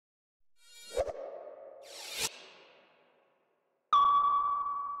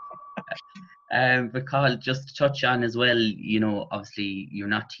But Cathal, just to touch on as well, obviously you're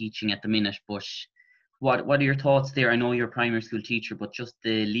not teaching at the minute, but what are your thoughts there? I know you're a primary school teacher, but just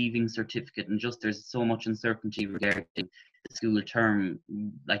the leaving certificate and just there's so much uncertainty regarding the school term.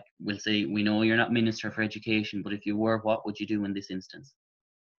 Like we'll say, we know you're not Minister for Education, but if you were, what would you do in this instance?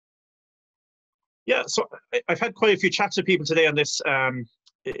 Yeah, so I've had quite a few chats with people today on this.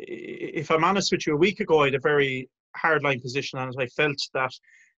 If I'm honest with you, a week ago I had a very hardline position on it. I felt that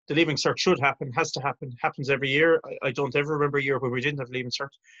the Leaving Cert should happen, has to happen, happens every year. I don't ever remember a year where we didn't have Leaving Cert.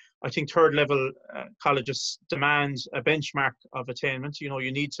 I think third level colleges demand a benchmark of attainment.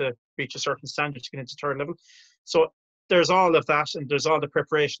 You need to reach a certain standard to get into third level. So there's all of that, and there's all the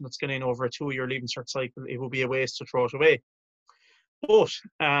preparation that's going in over a 2-year Leaving Cert cycle. It would be a waste to throw it away. But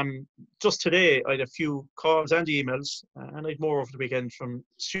just today, I had a few calls and emails, and I had more over the weekend from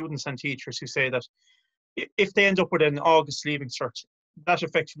students and teachers who say that if they end up with an August Leaving Cert, that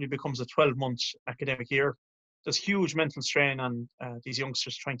effectively becomes a 12-month academic year. There's huge mental strain on these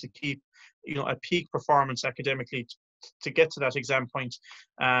youngsters trying to keep, a peak performance academically to get to that exam point.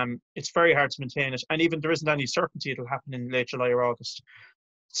 It's very hard to maintain it, and even there isn't any certainty it'll happen in late July or August.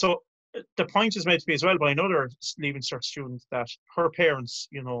 So the point is made to me as well by another Leaving Cert student that her parents,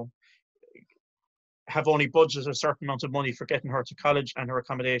 have only budgeted a certain amount of money for getting her to college and her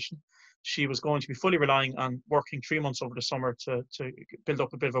accommodation. She was going to be fully relying on working 3 months over the summer to build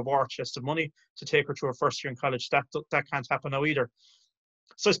up a bit of a war chest of money to take her to her first year in college. That can't happen now either.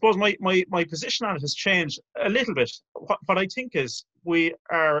 So I suppose my position on it has changed a little bit. What I think is we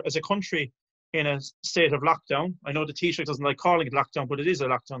are, as a country, in a state of lockdown. I know the Taoiseach doesn't like calling it lockdown, but it is a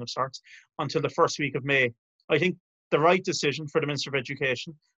lockdown of sorts until the first week of May. I think the right decision for the Minister of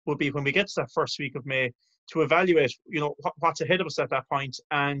Education would be when we get to that first week of May to evaluate, what's ahead of us at that point,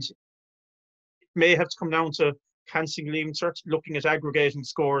 and it may have to come down to cancelling Leaving Cert, looking at aggregating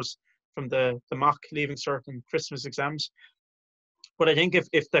scores from the mock Leaving Cert and Christmas exams. But I think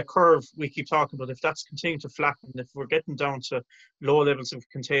if the curve we keep talking about, if that's continuing to flatten, if we're getting down to low levels of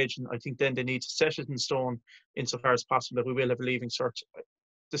contagion, I think then they need to set it in stone insofar as possible that we will have a Leaving Cert.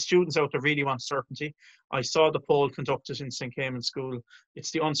 The students out there really want certainty. I saw the poll conducted in St. Cayman School.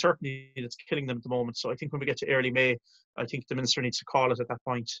 It's the uncertainty that's killing them at the moment. So I think when we get to early May, I think the Minister needs to call it at that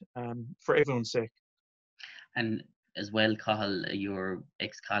point for everyone's sake. And as well, Cathal, your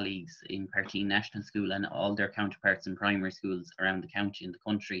ex-colleagues in Páraic National School and all their counterparts in primary schools around the county and the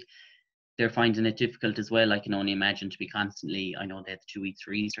country, they're finding it difficult as well. I can only imagine to be constantly, I know they had 2 weeks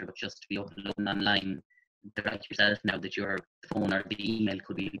for Easter, but just to be uploading online, they're like yourself now that your phone or the email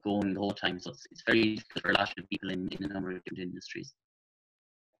could be going the whole time. So it's very difficult for a lot of people in a number of different industries.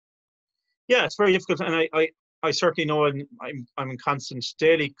 Yeah, it's very difficult, and I certainly know, and I'm in constant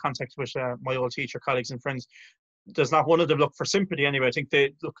daily contact with my old teacher colleagues and friends. There's not one of them look for sympathy anyway. I think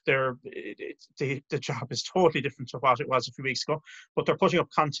the job is totally different to what it was a few weeks ago, but they're putting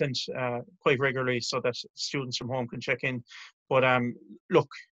up content quite regularly so that students from home can check in. But look,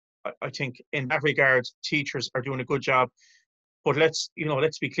 I think in that regard, teachers are doing a good job. But let's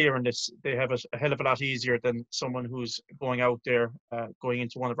be clear on this. They have a hell of a lot easier than someone who's going out there, going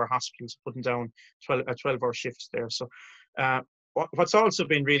into one of our hospitals, putting down a 12-hour shift there. So what's also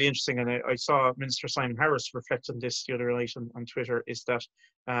been really interesting, and I saw Minister Simon Harris reflect on this the other night on Twitter, is that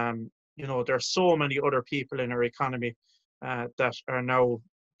there are so many other people in our economy that are now,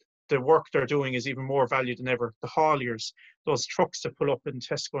 the work they're doing is even more valued than ever. The hauliers, those trucks that pull up in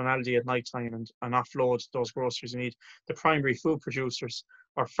Tesco and Aldi at night time and offload those groceries you need, the primary food producers,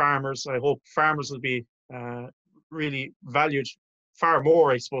 or farmers. I hope farmers will be really valued far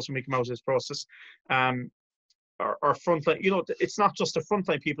more, I suppose, when we come out of this process. Our frontline, it's not just the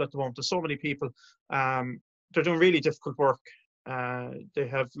frontline people at the moment. There's so many people. They're doing really difficult work. They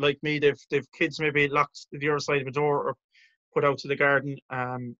have, like me, they've kids maybe locked the other side of a door or put out to the garden.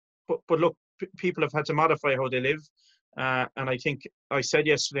 But look, people have had to modify how they live. And I think I said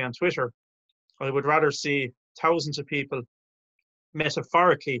yesterday on Twitter, I would rather see thousands of people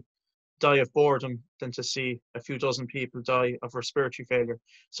metaphorically die of boredom than to see a few dozen people die of respiratory failure.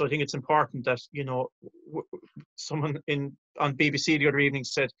 So I think it's important that, someone on BBC the other evening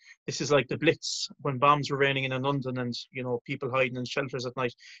said, this is like the Blitz when bombs were raining in London and, people hiding in shelters at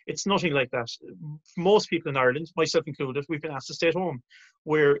night. It's nothing like that. Most people in Ireland, myself included, we've been asked to stay at home.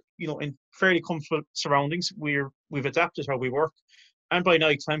 We're, in fairly comfortable surroundings. We've adapted how we work. And by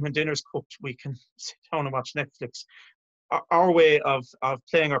night time, when dinner's cooked, we can sit down and watch Netflix. Our way of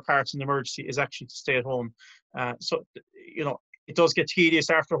playing our parts in the emergency is actually to stay at home. So, it does get tedious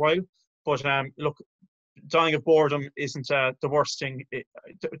after a while, but look, dying of boredom isn't the worst thing.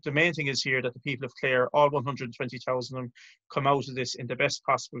 The main thing is here that the people of Clare, all 120,000 of them, come out of this in the best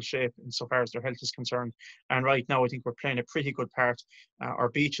possible shape insofar as their health is concerned. And right now, I think we're playing a pretty good part. Our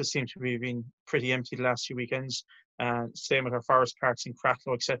beaches seem to be being pretty empty the last few weekends. Same with our forest parks in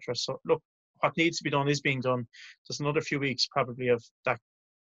Cracklow, etc. So look, what needs to be done is being done. There's another few weeks probably of that,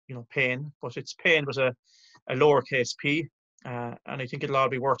 pain, but it's pain with a lowercase p. And I think it'll all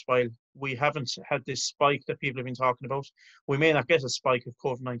be worthwhile. We haven't had this spike that people have been talking about. We may not get a spike of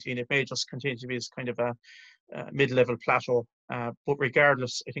COVID-19. It may just continue to be this kind of a mid-level plateau. But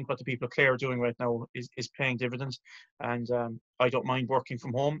regardless, I think what the people of Clare are doing right now is paying dividends. And I don't mind working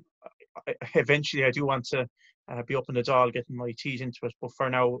from home. Eventually, I do want to be up in the Dáil, getting my teeth into it. But for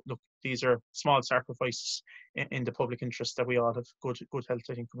now, look, these are small sacrifices in the public interest that we all have good health,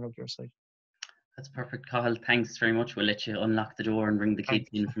 I think, coming out your side. That's perfect, Cathal. Thanks very much. We'll let you unlock the door and bring the kids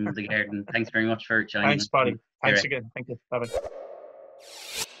in from the garden. Thanks very much for joining us. Thanks, Paddy. Thanks again. Thank you. Bye-bye.